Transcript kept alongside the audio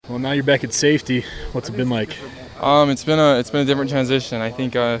Well, now you're back at safety. What's it been like? It's been a different transition. I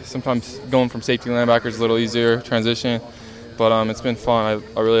think sometimes going from safety to linebacker is a little easier transition, but it's been fun.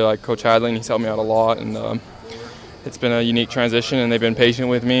 I really like Coach Hadley. He's helped me out a lot, and it's been a unique transition. And they've been patient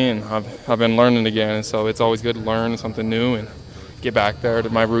with me, and I've been learning again. And so it's always good to learn something new and get back there to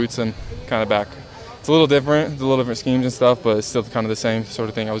my roots and kind of back. It's a little different. It's a little different schemes and stuff, but it's still kind of the same sort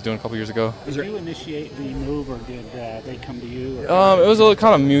of thing I was doing a couple years ago. Did you initiate the move, or did they come to you? It was a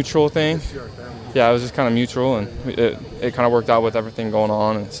kind of mutual thing. Yeah, it was just kind of mutual, and it kind of worked out with everything going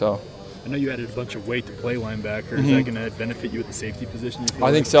on. And so, I know you added a bunch of weight to play linebacker. Is that going to benefit you at the safety position? I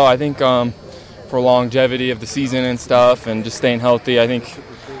think so. I think for longevity of the season and stuff, and just staying healthy, I think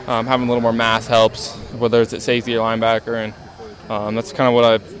having a little more mass helps, whether it's at safety or linebacker, and that's kind of what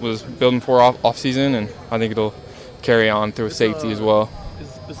I was building for off season, and I think it'll carry on through safety as well.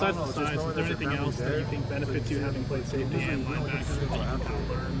 Besides the size, is there anything else that you think benefits you having played safety and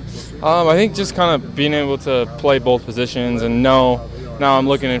linebacker? I think just kind of being able to play both positions and now I'm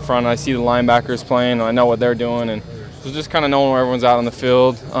looking in front, I see the linebackers playing, and I know what they're doing, and so just kind of knowing where everyone's out on the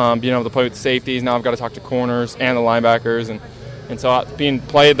field, being able to play with the safeties. Now I've got to talk to corners and the linebackers, and so being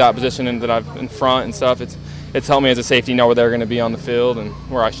played that position and that I've in front and stuff, it's helped me as a safety know where they're going to be on the field and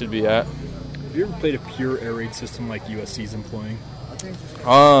where I should be at. Have you ever played a pure air raid system like USC's employing?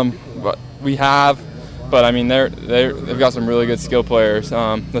 But we have, but I mean they've got some really good skill players.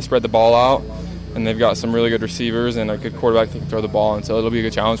 They spread the ball out, and they've got some really good receivers and a good quarterback that can throw the ball, and so it'll be a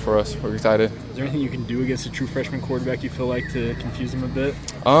good challenge for us. We're excited. Is there anything you can do against a true freshman quarterback you feel like to confuse them a bit?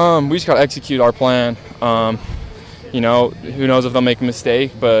 We just got to execute our plan. Who knows if they'll make a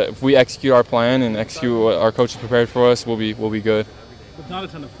mistake, but if we execute our plan and execute what our coach has prepared for us, we'll be good. With not a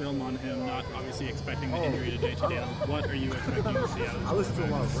ton of film on him, not obviously expecting the injury to J.T. Daniels, what are you expecting to see out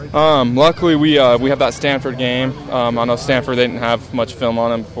of him? Luckily, we have that Stanford game. I know Stanford, they didn't have much film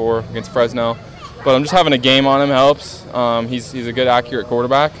on him before against Fresno, but just having a game on him helps. He's a good, accurate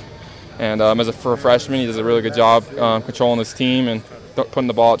quarterback, and for a freshman, he does a really good job controlling his team and putting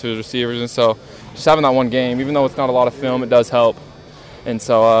the ball out to his receivers. And so just having that one game, even though it's not a lot of film, it does help. And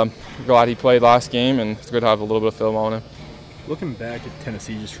so glad he played last game, and it's good to have a little bit of film on him. Looking back at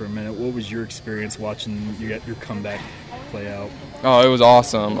Tennessee just for a minute, what was your experience watching your comeback play out? Oh, it was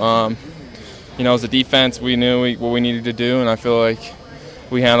awesome. As a defense, we knew what we needed to do, and I feel like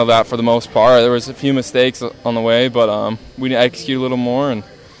we handled that for the most part. There was a few mistakes on the way, but we need to execute a little more.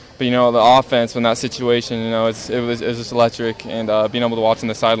 But the offense in that situation, it was just electric, and being able to watch on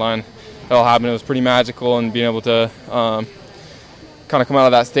the sideline, it all happened. It was pretty magical, and being able to kind of come out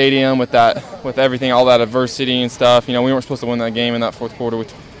of that stadium with everything, all that adversity and stuff. We weren't supposed to win that game in that fourth quarter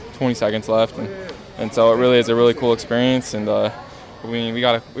with 20 seconds left, and so it really is a really cool experience, and we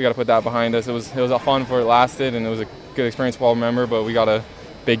got to put that behind us. It was fun before it lasted, and it was a good experience we'll remember. But we got a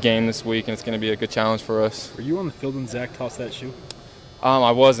big game this week, and it's going to be a good challenge for us. Were you on the field when Zach tossed that shoe?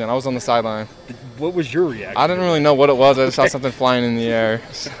 I wasn't. I was on the sideline. What was your reaction? I didn't really know what it was. I just saw something flying in the air.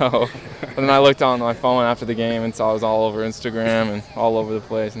 And then I looked on my phone after the game and saw it was all over Instagram and all over the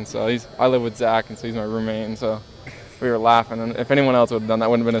place. And so I live with Zach, and so he's my roommate. And so we were laughing. And if anyone else would have done that,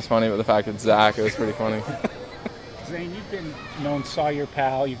 wouldn't have been as funny. But the fact that it's Zach, it was pretty funny. Zayne, you've been known Sawyer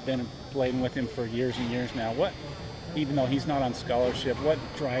pal. You've been playing with him for years and years now. Even though he's not on scholarship, what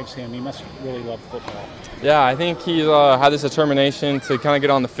drives him? He must really love football. Yeah, I think he's had this determination to kind of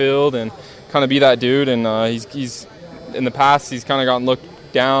get on the field and kind of be that dude. And he's in the past, he's kind of gotten looked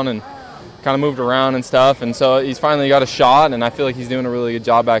down and kind of moved around and stuff. And so he's finally got a shot, and I feel like he's doing a really good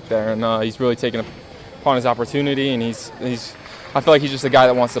job back there. And he's really taken upon his opportunity. And I feel like he's just a guy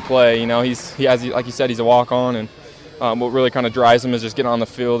that wants to play. He has, like you said, he's a walk-on, and what really kind of drives him is just getting on the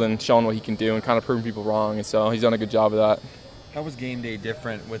field and showing what he can do and kind of proving people wrong. And so he's done a good job of that. How was game day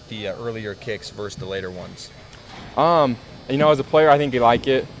different with the earlier kicks versus the later ones? As a player, I think you like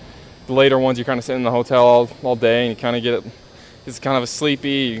it. The later ones, you're kind of sitting in the hotel all day, and you kind of it's kind of a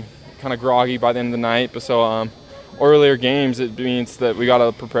sleepy, kind of groggy by the end of the night. But so earlier games, it means that we got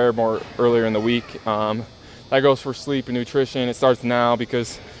to prepare more earlier in the week. That goes for sleep and nutrition. It starts now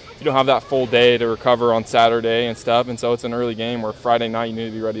because you don't have that full day to recover on Saturday and stuff, and so it's an early game where Friday night you need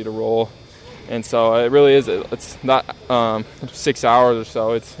to be ready to roll. And so it really is. It's not 6 hours or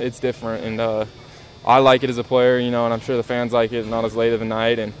so. It's different, and I like it as a player, and I'm sure the fans like it. Not as late of a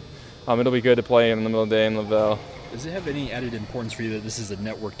night, and it'll be good to play in the middle of the day in Lavelle. Does it have any added importance for you that this is a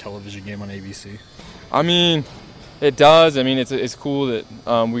network television game on ABC? I mean, it does. I mean, it's cool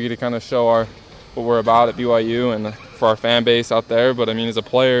that we get to kind of show what we're about at BYU and for our fan base out there. But I mean, as a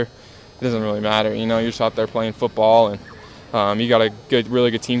player, it doesn't really matter. You're just out there playing football, and you got a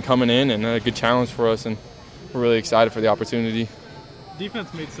really good team coming in and a good challenge for us, and we're really excited for the opportunity.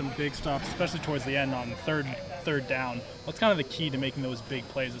 defense made some big stops, especially towards the end on third down. What's kind of the key to making those big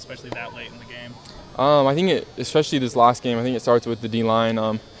plays, especially that late in the game? I think especially this last game, I think it starts with the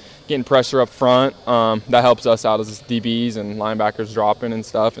D-line getting pressure up front. That helps us out as DBs and linebackers dropping and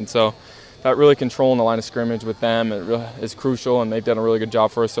stuff. And so that really controlling the line of scrimmage with them is crucial, and they've done a really good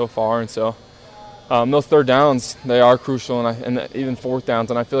job for us so far. And so those third downs, they are crucial, and even fourth downs.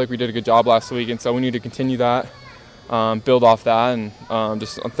 And I feel like we did a good job last week, and so we need to continue that, build off that, and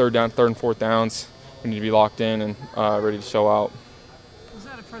just on third and fourth downs, we need to be locked in and ready to show out. Was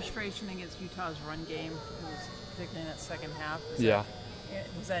that a frustration against Utah's run game, particularly in that second half?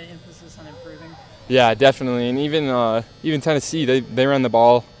 Was that an emphasis on improving? Yeah, definitely. And even Tennessee, they ran the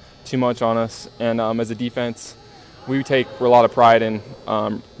ball too much on us. And as a defense, we take a lot of pride in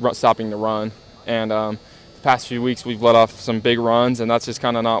stopping the run. And the past few weeks, we've let off some big runs, and that's just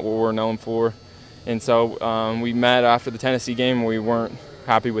kind of not what we're known for. And so we met after the Tennessee game, and we weren't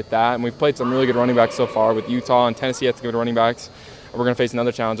happy with that. And we've played some really good running backs so far with Utah, and Tennessee has good running backs. We're going to face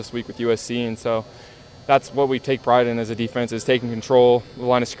another challenge this week with USC, and so that's what we take pride in as a defense, is taking control of the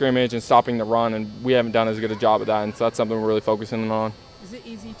line of scrimmage and stopping the run, and we haven't done as good a job at that, and so that's something we're really focusing on. Is it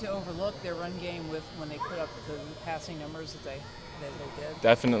easy to overlook their run game when they put up the passing numbers that they did?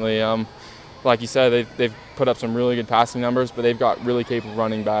 Definitely. Like you said, they've put up some really good passing numbers, but they've got really capable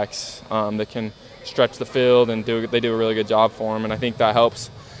running backs that can stretch the field, and they do a really good job for them, and I think that helps.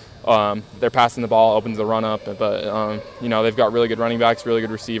 They're passing the ball, opens the run up, but they've got really good running backs, really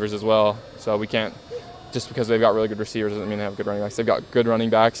good receivers as well. So we can't, just because they've got really good receivers doesn't mean they have good running backs. They've got good running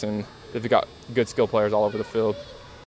backs, and they've got good skill players all over the field.